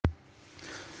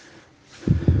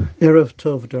Erev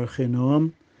Tov Darchei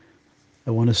Noam. I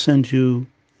want to send you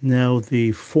now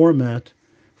the format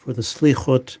for the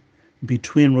Slichot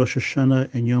between Rosh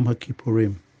Hashanah and Yom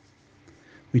HaKippurim.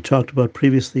 We talked about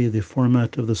previously the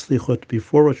format of the Slichot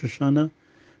before Rosh Hashanah.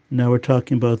 Now we're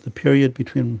talking about the period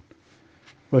between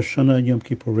Rosh Hashanah and Yom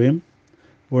Kippurim,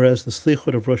 whereas the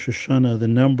Slichot of Rosh Hashanah, the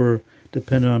number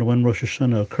depended on when Rosh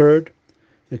Hashanah occurred.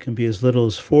 It can be as little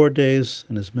as 4 days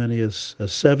and as many as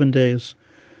 7 days,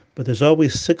 but there's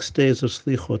always 6 days of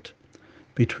Slichot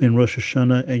between Rosh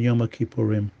Hashanah and Yom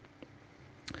Kippurim.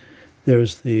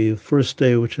 There's the first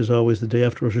day, which is always the day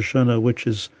after Rosh Hashanah, which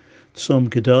is Tzom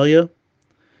Gedalia,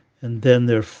 and then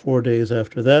there are 4 days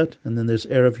after that, and then there's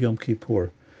Erev Yom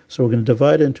Kippur. So we're going to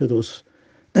divide into those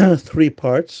 3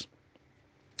 parts.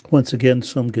 Once again,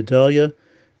 Tzom Gedalia,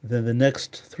 then the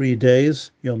next 3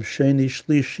 days, Yom Sheni,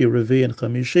 Shlishi, Revi, and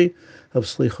Chamishi of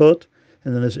Slichot,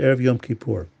 and then there's Erev Yom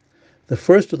Kippur. The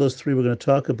first of those 3 we're going to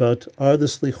talk about are the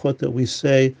Slichot that we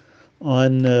say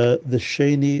on the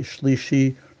Sheni,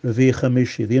 Shlishi, Revi,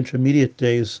 Chamishi, the intermediate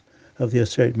days of the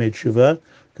Aseret Yemei Teshuvah,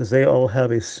 because they all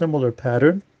have a similar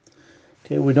pattern.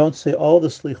 Okay, we don't say all the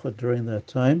Slichot during that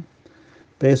time.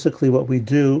 Basically, what we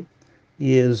do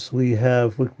is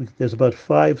there's about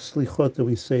 5 Slichot that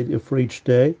we say for each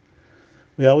day.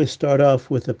 We always start off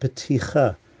with a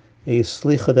Peticha, a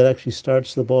Slicha that actually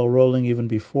starts the ball rolling even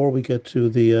before we get to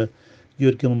the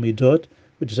Yud Gimel Midot,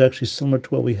 which is actually similar to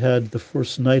what we had the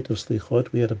first night of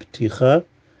Slichot. We had a Peticha,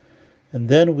 and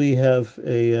then we have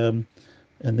and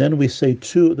then we say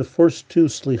the first 2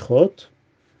 Slichot,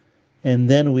 and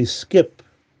then we skip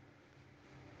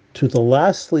to the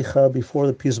last Slicha before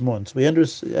the Pizmon. So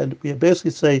we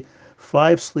basically say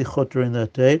 5 Slichot during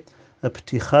that day, a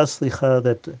Peticha Slicha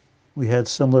that we had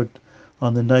similar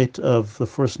on the night of the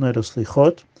first night of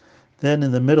Slichot. Then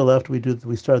in the middle, after we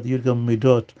start the Yud Gimel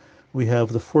Midot, we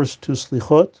have the first 2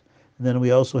 Slichot, and then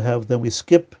we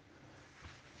skip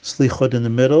Slichot in the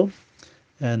middle,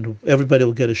 and everybody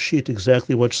will get a sheet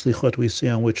exactly what Slichot we say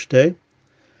on which day.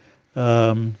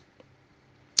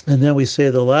 And then we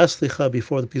say the last Slicha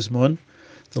before the Pizmon.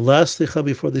 The last Slicha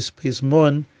before this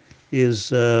Pizmon is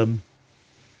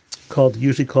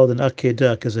usually called an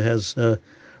Akedah, because it has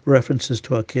references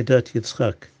to Akedat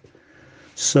Yitzchak.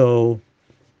 So,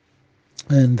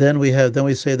 and then we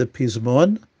say the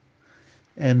Pizmon,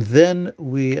 and then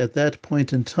at that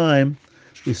point in time,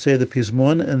 we say the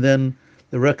Pizmon, and then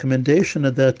the recommendation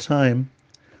at that time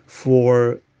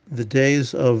for the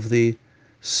days of the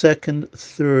second,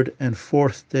 third, and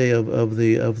fourth day of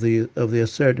the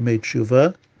Aseret Yemei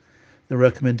Teshuvah, the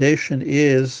recommendation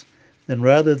is then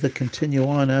rather than continue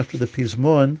on after the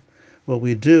Pizmon, what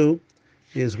we do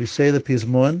is we say the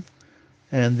Pizmon,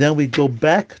 and then we go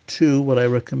back to what I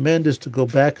recommend is to go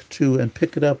back to and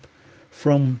pick it up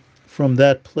from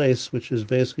that place, which is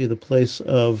basically the place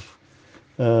of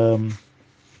Zechor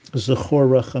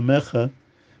Rachamecha.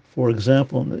 For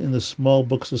example, in the small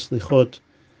books of Slichot,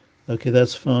 okay,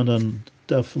 that's found on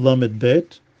Daf Lamed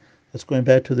Bet. That's going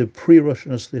back to the pre-Rosh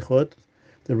Hashanah Slichot.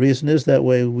 The reason is that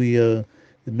way it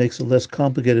makes it less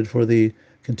complicated for the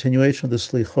continuation of the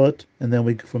Slichot, and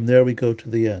then from there we go to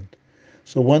the end.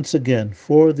 So once again,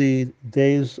 for the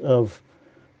days of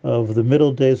the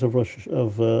middle days of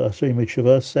Aseret Yemei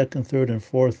Teshuvah, second, third, and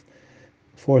fourth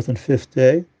and fifth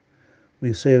day,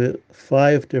 we say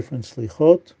 5 different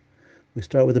Slichot. We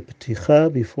start with the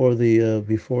Peticha before the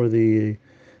Yud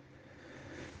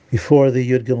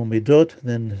Gimel Midot.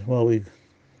 Then while we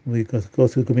go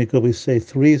through Gumiko, we say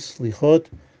 3 Slichot,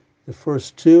 the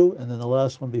first 2, and then the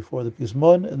last one before the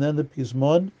Pizmon, and then the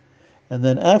Pizmon. And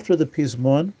then after the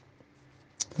Pizmon,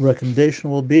 the recommendation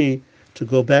will be to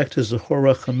go back to Zechor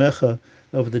Rachamecha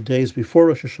of the days before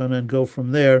Rosh Hashanah and go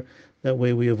from there. That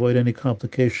way we avoid any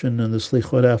complication in the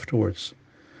Slichot afterwards.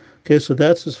 Okay, so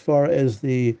that's as far as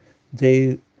the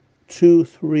day 2,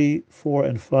 3, 4,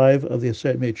 and 5 of the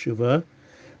Aseret Yemei Teshuvah.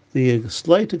 The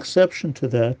slight exception to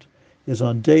that is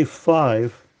on day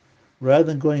 5, rather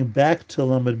than going back to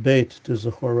Lamed Beit to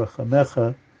Zechor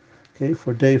Rachamecha, okay,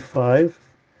 for day 5,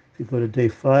 if you go to day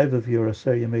 5 of your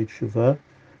Aseret Yemei Teshuvah,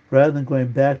 rather than going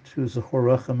back to Zechor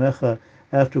Rachamecha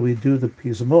after we do the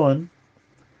Pizmon,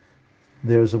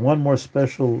 there's one more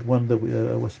special one that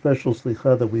a special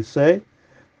Slicha that we say,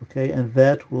 okay, and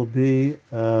that will be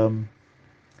we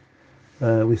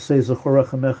say Zechor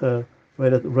Rachamecha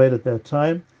right at that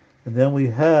time, and then we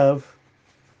have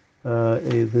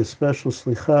the special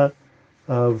Slicha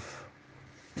of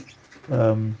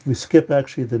we skip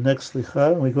actually the next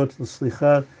Slicha, and we go to the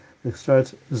Slicha that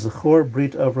starts Zechor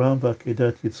Brit Avraham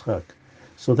V'Akedat Yitzchak.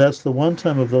 So that's the one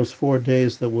time of those 4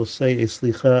 days that we'll say a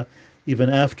Slicha even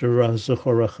after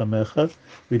Zachor Rachamecha.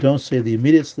 We don't say the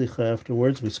immediate Slicha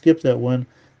afterwards. We skip that one,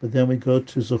 but then we go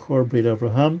to Zachor Brit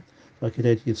Avraham,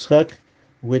 Vakedet Yitzchak,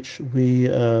 which we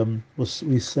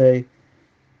say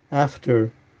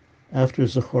after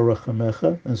Zachor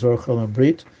Rachamecha and Zor Chalam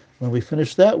Brit. When we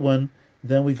finish that one,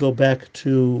 then we go back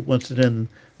to, once again,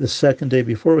 the second day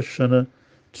before Rosh Hashanah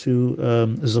to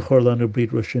Zachor Lanu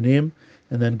Brit Roshanim,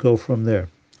 and then go from there.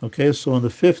 Okay, so on the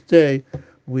fifth day,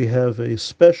 we have a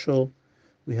special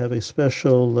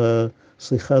slicha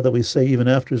that we say even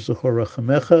after Zachor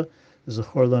Rachamecha,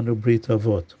 Zachor Lanu Brit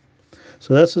Avot.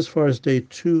 So that's as far as day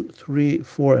 2, 3,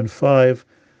 4, and 5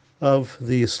 of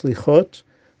the slichot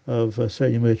of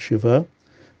Aseret Yemei Shiva.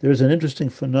 There is an interesting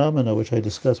phenomena which I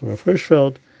discussed with Rav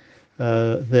Hirschfeld,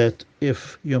 that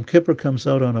if Yom Kippur comes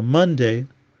out on a Monday,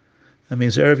 that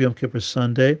means Erev Yom Kippur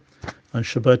Sunday. On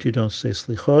Shabbat you don't say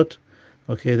slichot.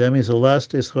 Okay, that means the last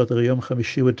day slichot of Yom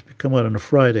Chamishi would come out on a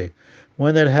Friday.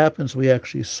 When that happens, we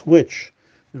actually switch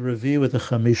the Revi with the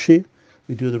Chamishi.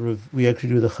 We actually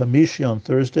do the Chamishi on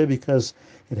Thursday because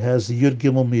it has the Yud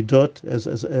Gimel Midot as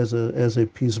a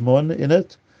Pizmon in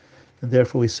it, and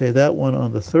therefore we say that one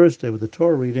on the Thursday with the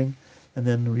Torah reading, and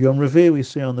then Yom Revi we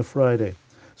say on the Friday.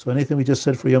 So anything we just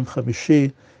said for Yom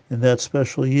Chamishi in that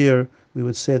special year, we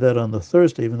would say that on the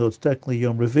Thursday, even though it's technically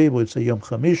Yom Revi, we would say Yom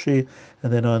Chamishi,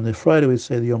 and then on the Friday we'd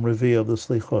say the Yom Revi of the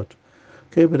Slichot.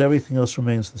 Okay, but everything else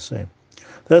remains the same.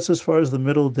 That's as far as the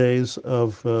middle days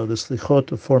of the Slichot,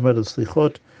 the format of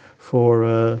Slichot for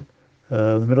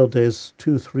the middle days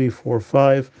 2, 3, 4,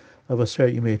 5 of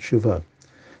Aseret Yemei Tshuva.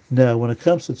 Now, when it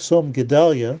comes to Tzom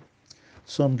Gedalia,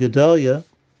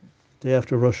 day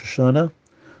after Rosh Hashanah,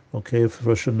 okay,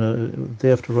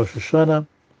 day after Rosh Hashanah,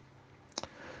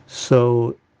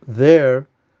 so there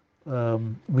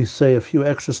we say a few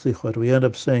extra Slichot. We end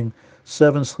up saying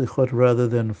 7 Slichot rather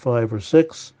than 5 or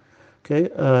 6. Okay,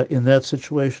 in that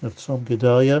situation of Tzom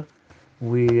Gedalia,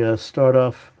 we start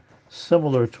off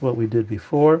similar to what we did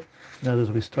before. That is,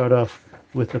 we start off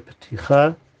with a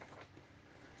Peticha.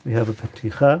 We have a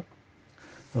Peticha.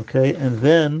 Okay, and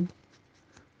then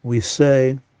we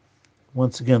say,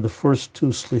 once again, the first 2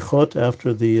 Slichot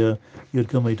after the Yud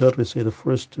Gimel Midot, we say the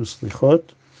first 2 Slichot.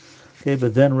 Okay,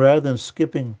 but then rather than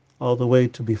skipping all the way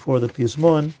to before the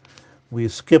Pizmon, we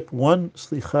skip 1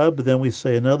 Slicha, but then we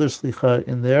say another Slicha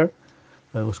in there.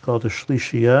 It was called a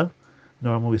Shlishiyah.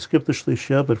 Normally we skip the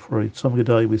Shlishiyah, but for Tzom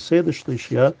Gedalia we say the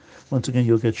Shlishiyah. Once again,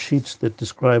 you'll get sheets that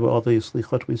describe all the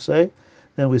Slichot we say.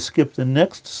 Then we skip the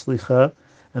next Slicha,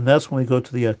 and that's when we go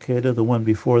to the Akedah, the one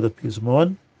before the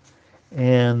Pizmon.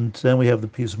 And then we have the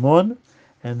Pizmon.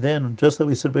 And then, just like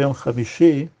we said by Yom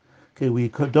Chamishi, okay, we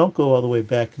don't go all the way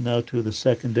back now to the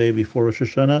second day before Rosh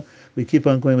Hashanah. We keep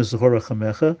on going with Zachor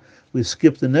Rachamecha. We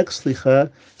skip the next Slicha,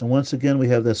 and once again we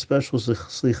have that special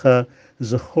Slicha,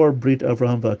 Zachor Brit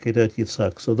Avraham Vakedet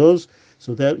Yitzchak.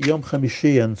 So that Yom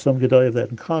Chamishi and Tzom Gedalia have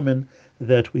that in common,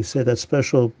 that we say that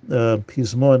special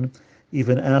Pizmon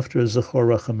even after Zachor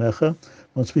Rachamecha.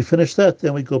 Once we finish that,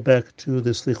 then we go back to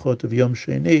the Slichot of Yom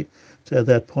Sheni, to at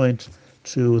that point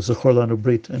to Zachor Lanu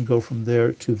Brit, and go from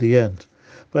there to the end.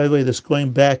 By the way, this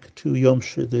going back to the Yom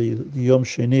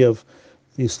Sheni of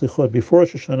the Slichot before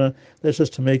Rosh Hashanah, that's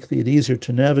just to make it easier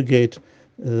to navigate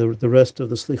the rest of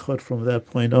the Slichot from that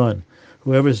point on.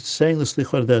 Whoever is saying the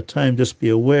Slichot at that time, just be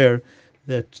aware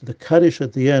that the Kaddish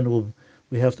at the end,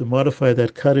 we have to modify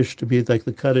that Kaddish to be like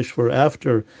the Kaddish for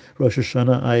after Rosh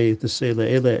Hashanah, i.e. to say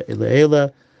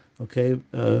Le'ela, okay,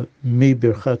 Mi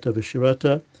Birchata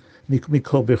V'Shirata,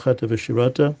 Mikol Birchata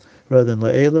V'Shirata, rather than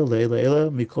Le'ela,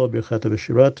 Mikol Birchata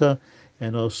V'Shirata,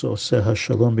 and also Seha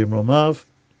Shalom Bimromav.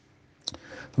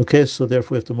 Okay, so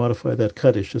therefore we have to modify that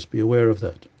Kaddish, just be aware of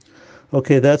that.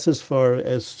 Okay, that's as far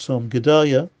as Tzom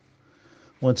Gedalia.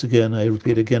 Once again, I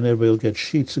repeat again, everybody will get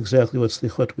sheets exactly what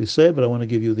Slichot we say, but I want to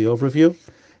give you the overview.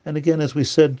 And again, as we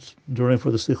said for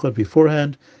the Slichot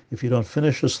beforehand, if you don't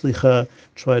finish a Slicha,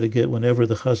 try to get, whenever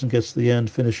the Chazan gets to the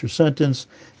end, finish your sentence,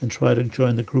 and try to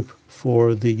join the group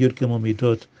for the Yud Gimel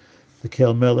Midot, the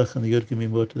Kel Melech, and the Yud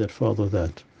Gimel Midot that follow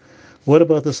that. What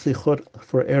about the Slichot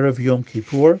for Erev Yom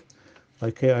Kippur?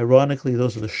 Okay, ironically,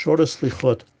 those are the shortest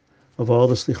Slichot of all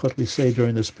the Slichot we say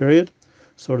during this period,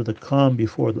 sort of the calm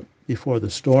before the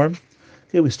storm.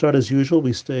 Okay, we start as usual.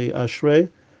 We say Ashrei,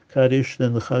 Kaddish,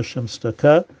 then the Hashem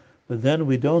Staka, but then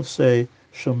we don't say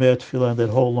Shomer Tefillah in that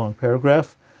whole long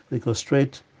paragraph. We go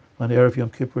straight on Erev Yom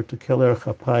Kippur to Keler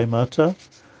Chapai Mata,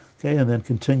 okay, and then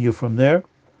continue from there.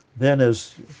 Then,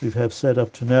 as we have said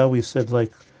up to now, we said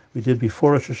like we did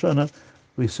before Rosh Hashanah,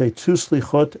 we say 2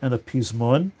 Slichot and a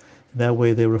Pizmon. That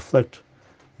way they reflect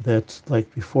that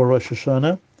like before Rosh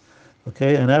Hashanah.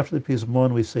 Okay, and after the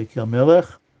Pizmon we say Kel Melech,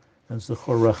 and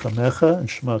Zechor Rachamecha, and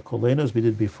Shema Kolenu, as we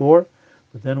did before.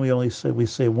 But then we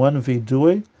say one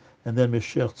Vidui, and then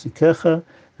Mishiach Tzikecha,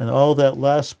 and all that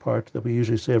last part that we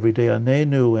usually say every day,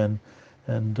 Anenu,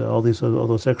 and all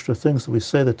those extra things that we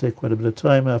say that take quite a bit of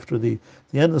time after the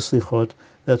end of the Slichot,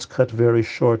 that's cut very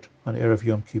short on Erev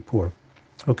Yom Kippur.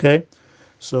 Okay?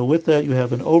 So with that, you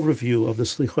have an overview of the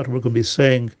Slichot we're going to be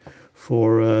saying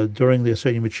for during the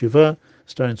Aseret Yemei Tshuva,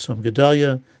 starting Tzom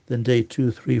Gedalia, then day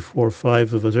 2, 3, 4,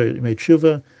 5 of Aseret Yemei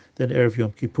Tshuva, then Erev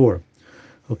Yom Kippur.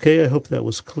 Okay, I hope that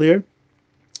was clear.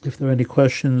 If there are any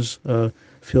questions,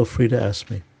 feel free to ask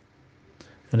me.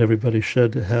 And everybody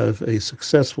should have a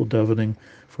successful davening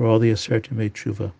for all the Aseret Yemei Tshuva.